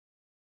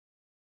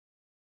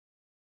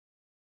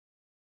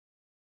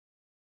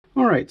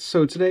Alright,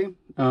 so today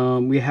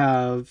we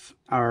have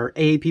our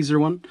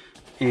AAP-01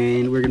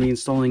 and we're going to be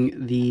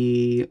installing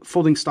the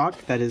folding stock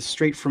that is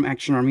straight from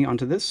Action Army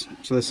onto this.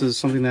 So this is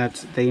something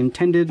that they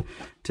intended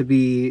to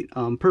be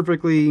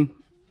perfectly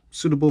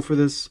suitable for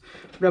this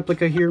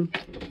replica here.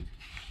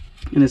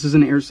 And this is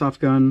an airsoft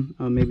gun.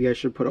 Maybe I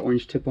should put an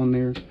orange tip on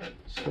there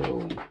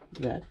so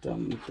that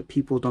the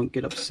people don't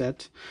get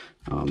upset.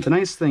 The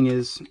nice thing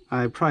is,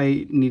 I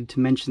probably need to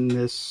mention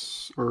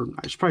this, or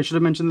I probably should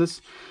have mentioned this,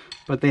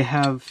 but they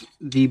have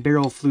the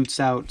barrel flutes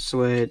out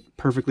so it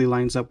perfectly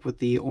lines up with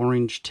the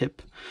orange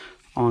tip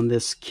on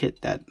this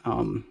kit that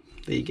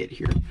you get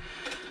here.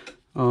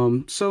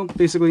 So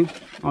basically,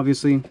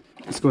 obviously,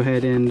 let's go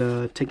ahead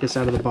and take this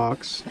out of the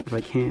box if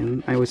I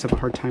can. I always have a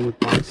hard time with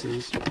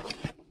boxes.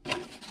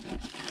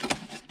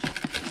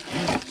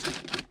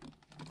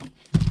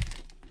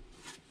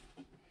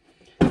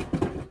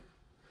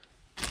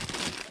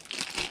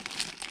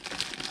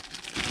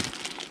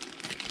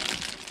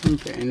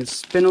 Okay, and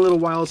it's been a little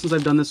while since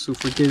I've done this, so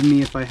forgive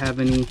me if I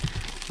have any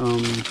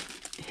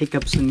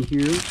hiccups in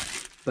here,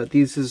 but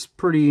this is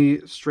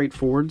pretty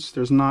straightforward.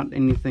 There's not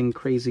anything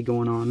crazy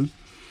going on.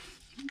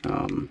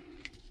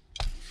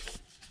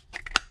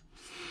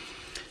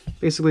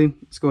 Basically,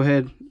 let's go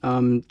ahead,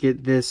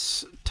 get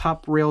this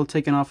top rail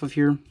taken off of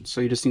here.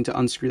 So you just need to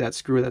unscrew that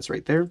screw that's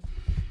right there.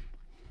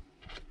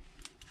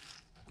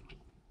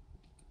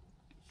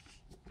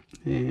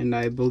 And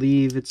I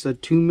believe it's a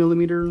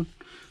 2mm.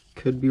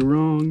 Could be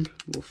wrong.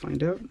 We'll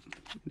find out.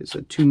 It's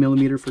a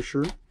 2mm for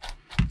sure.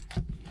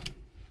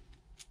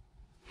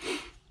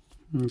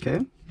 Okay.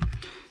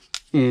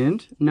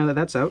 And now that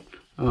that's out,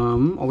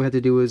 all we have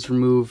to do is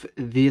remove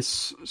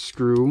this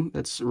screw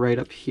that's right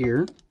up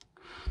here.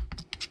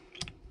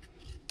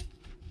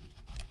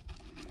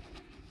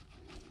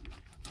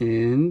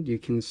 And you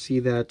can see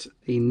that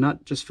a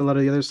nut just fell out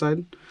of the other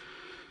side.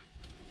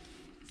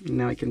 And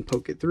now I can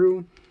poke it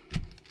through.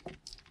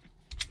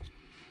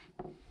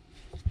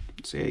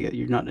 So yeah, you got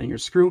your nut and your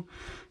screw,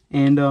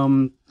 and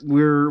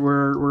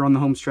we're on the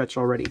home stretch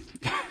already.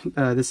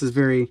 This is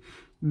very,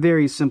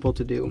 very simple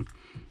to do.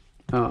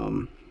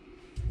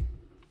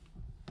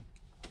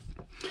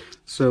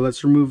 So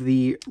let's remove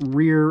the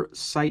rear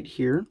sight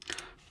here.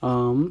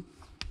 So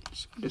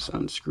just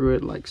unscrew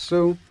it like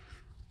so.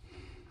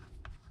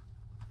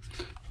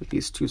 With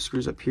these two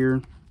screws up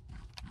here.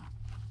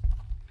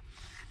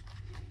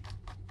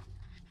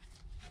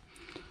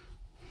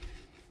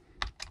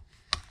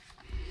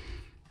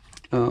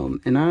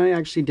 And I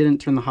actually didn't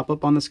turn the hop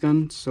up on this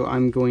gun, so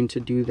I'm going to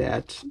do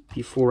that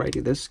before I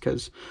do this,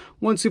 because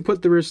once you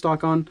put the rear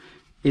stock on,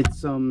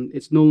 it's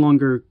no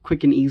longer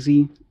quick and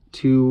easy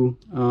to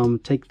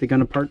take the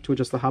gun apart to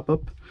adjust the hop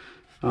up.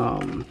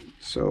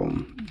 So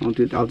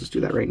I'll just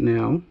do that right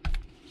now.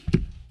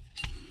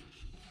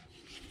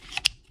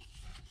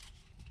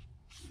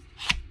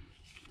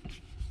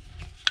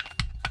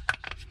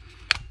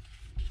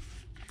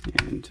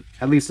 And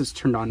at least it's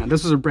turned on now.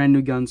 This is a brand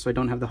new gun, so I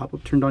don't have the hop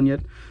up turned on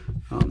yet.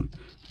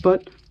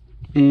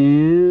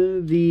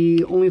 And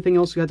the only thing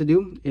else we have to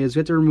do is we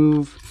have to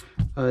remove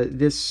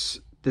this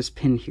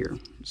pin here.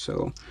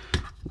 So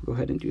we'll go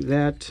ahead and do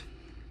that.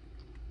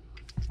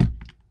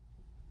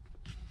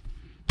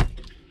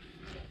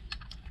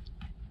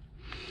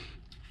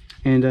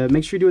 And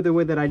make sure you do it the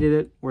way that I did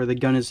it, where the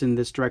gun is in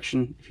this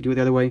direction. If you do it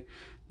the other way,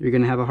 you're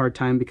going to have a hard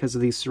time because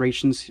of these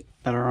serrations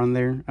that are on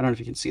there. I don't know if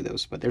you can see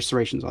those, but there's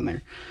serrations on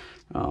there.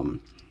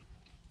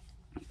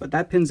 But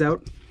that pin's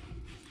out,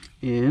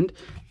 and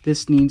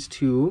this needs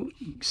to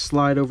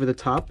slide over the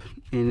top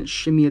and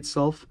shimmy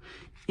itself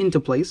into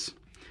place.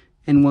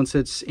 And once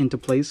it's into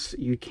place,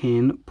 you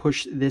can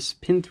push this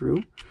pin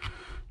through,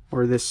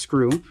 or this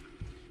screw.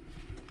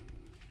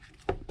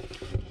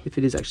 If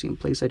it is actually in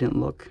place, I didn't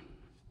look.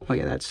 Oh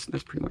yeah, that's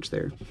pretty much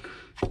there.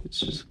 It's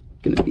just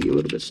going to be a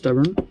little bit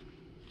stubborn.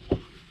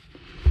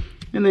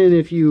 And then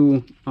if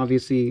you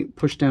obviously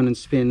push down and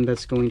spin,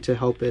 that's going to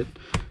help it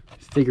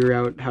figure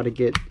out how to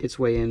get its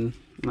way in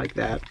like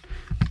that.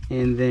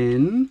 And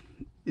then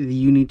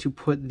you need to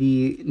put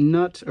the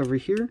nut over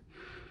here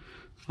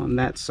on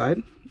that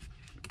side.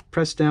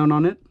 Press down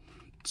on it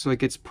so it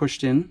gets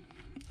pushed in.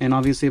 And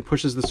obviously it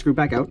pushes the screw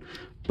back out.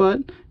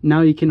 But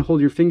now you can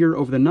hold your finger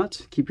over the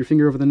nut, keep your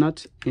finger over the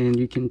nut, and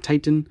you can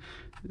tighten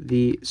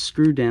the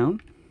screw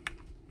down.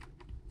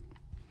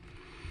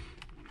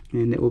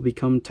 And it will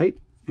become tight.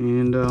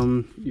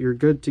 And you're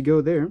good to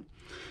go there.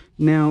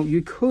 Now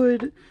you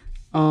could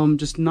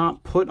just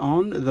not put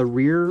on the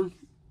rear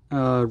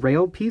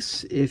rail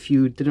piece if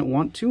you didn't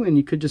want to, and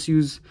you could just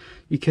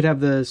you could have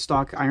the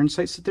stock iron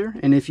sight sit there.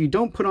 And if you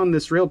don't put on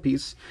this rail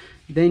piece,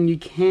 then you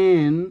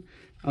can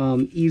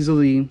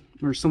easily,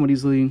 or somewhat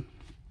easily,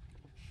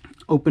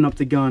 open up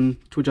the gun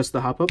to adjust the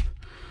hop up.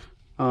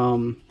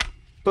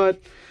 But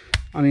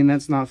I mean,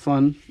 that's not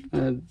fun.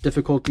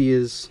 Difficulty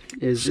is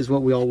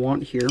what we all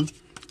want here.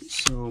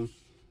 So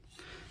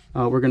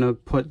we're gonna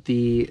put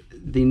the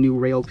new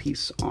rail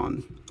piece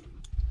on.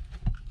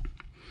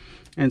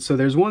 And so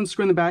there's one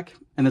screw in the back,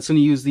 and that's going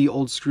to use the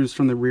old screws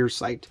from the rear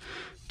sight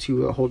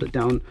to hold it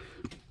down.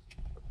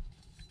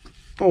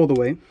 all the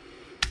way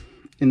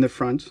in the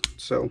front.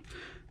 So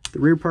the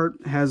rear part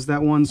has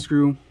that one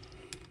screw.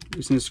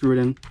 Just need to screw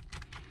it in.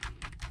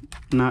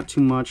 Not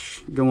too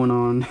much going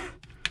on.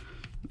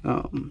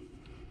 Like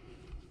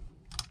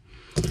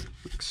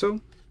so.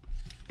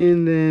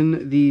 And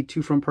then the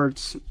two front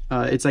parts,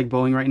 it's like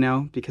bowling right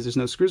now because there's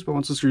no screws, but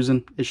once the screws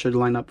in, it should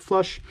line up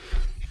flush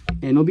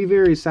and it'll be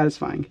very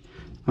satisfying.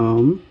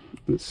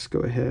 Let's go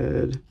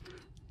ahead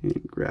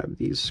and grab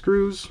these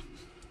screws.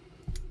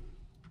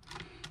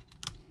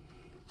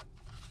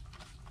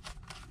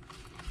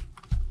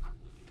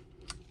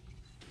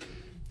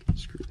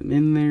 Screw them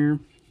in there.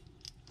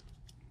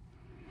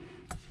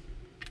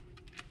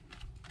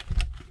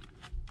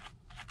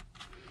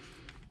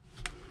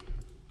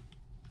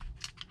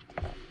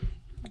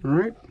 All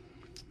right,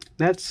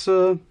 that's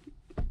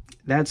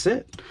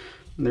it.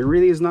 There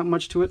really is not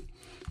much to it.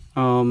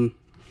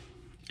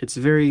 It's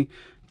a very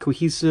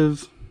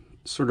cohesive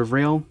sort of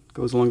rail,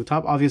 goes along the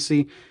top.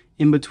 Obviously,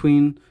 in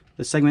between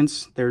the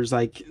segments, there's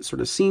like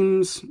sort of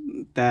seams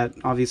that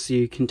obviously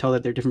you can tell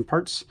that they're different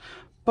parts,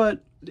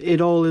 but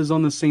it all is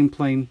on the same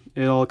plane.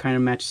 It all kind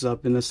of matches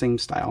up in the same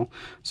style,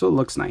 so it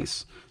looks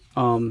nice.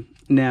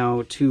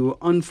 Now, to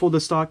unfold the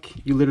stock,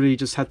 you literally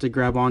just have to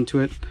grab onto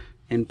it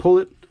and pull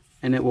it,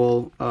 and it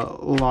will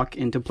lock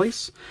into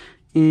place.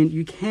 And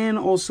you can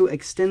also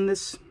extend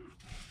this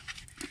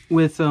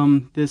with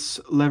this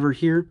lever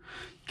here.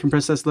 You can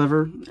press this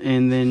lever,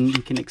 and then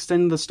you can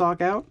extend the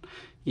stock out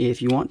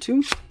if you want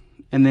to.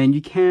 And then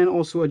you can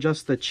also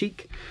adjust the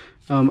cheek.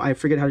 I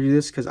forget how to do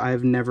this because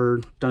I've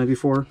never done it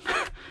before.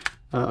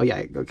 Oh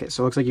yeah, okay,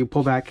 so it looks like you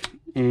pull back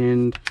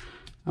and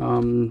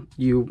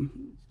you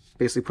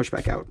basically push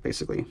back out,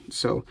 basically.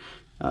 So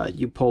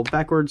you pull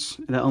backwards,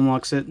 and that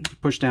unlocks it,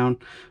 push down,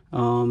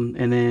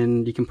 and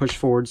then you can push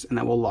forwards, and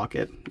that will lock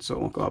it, so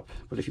it won't go up.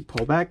 But if you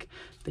pull back,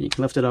 then you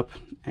can lift it up,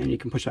 and you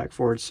can push back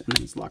forwards, and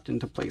then it's locked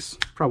into place.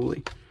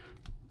 Probably.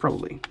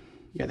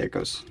 Yeah, there it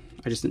goes.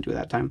 I just didn't do it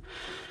that time.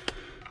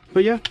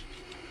 But yeah,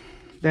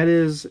 that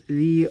is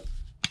the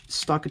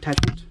stock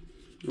attachment.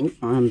 Oh,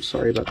 I'm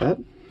sorry about that.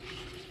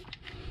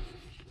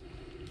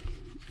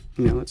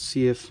 Now let's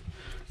see if,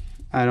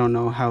 I don't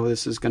know how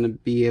this is going to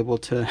be able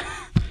to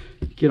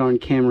get on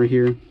camera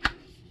here.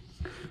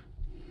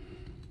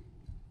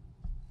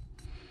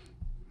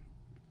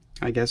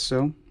 I guess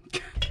so.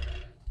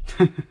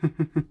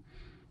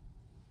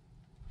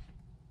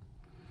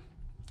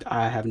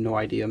 I have no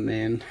idea,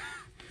 man.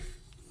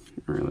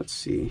 All right, let's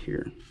see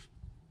here.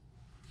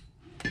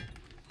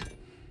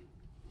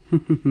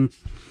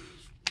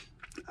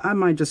 I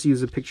might just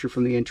use a picture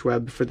from the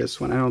interweb for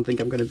this one. I don't think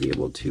I'm going to be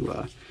able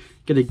to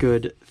get a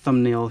good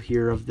thumbnail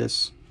here of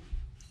this.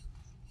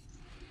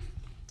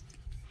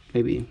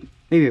 Maybe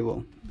it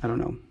will. I don't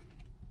know.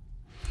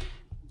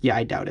 Yeah,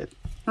 I doubt it.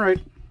 All right,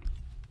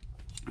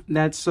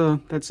 that's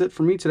it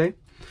for me today.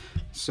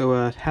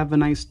 So have a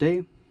nice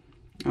day.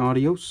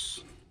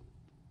 Adios.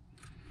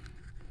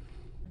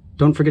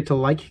 Don't forget to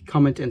like,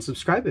 comment, and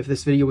subscribe if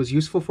this video was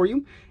useful for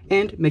you.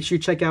 And make sure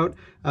you check out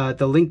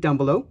the link down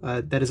below.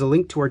 That is a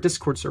link to our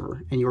Discord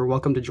server, and you are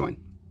welcome to join.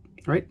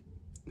 All right,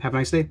 have a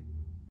nice day.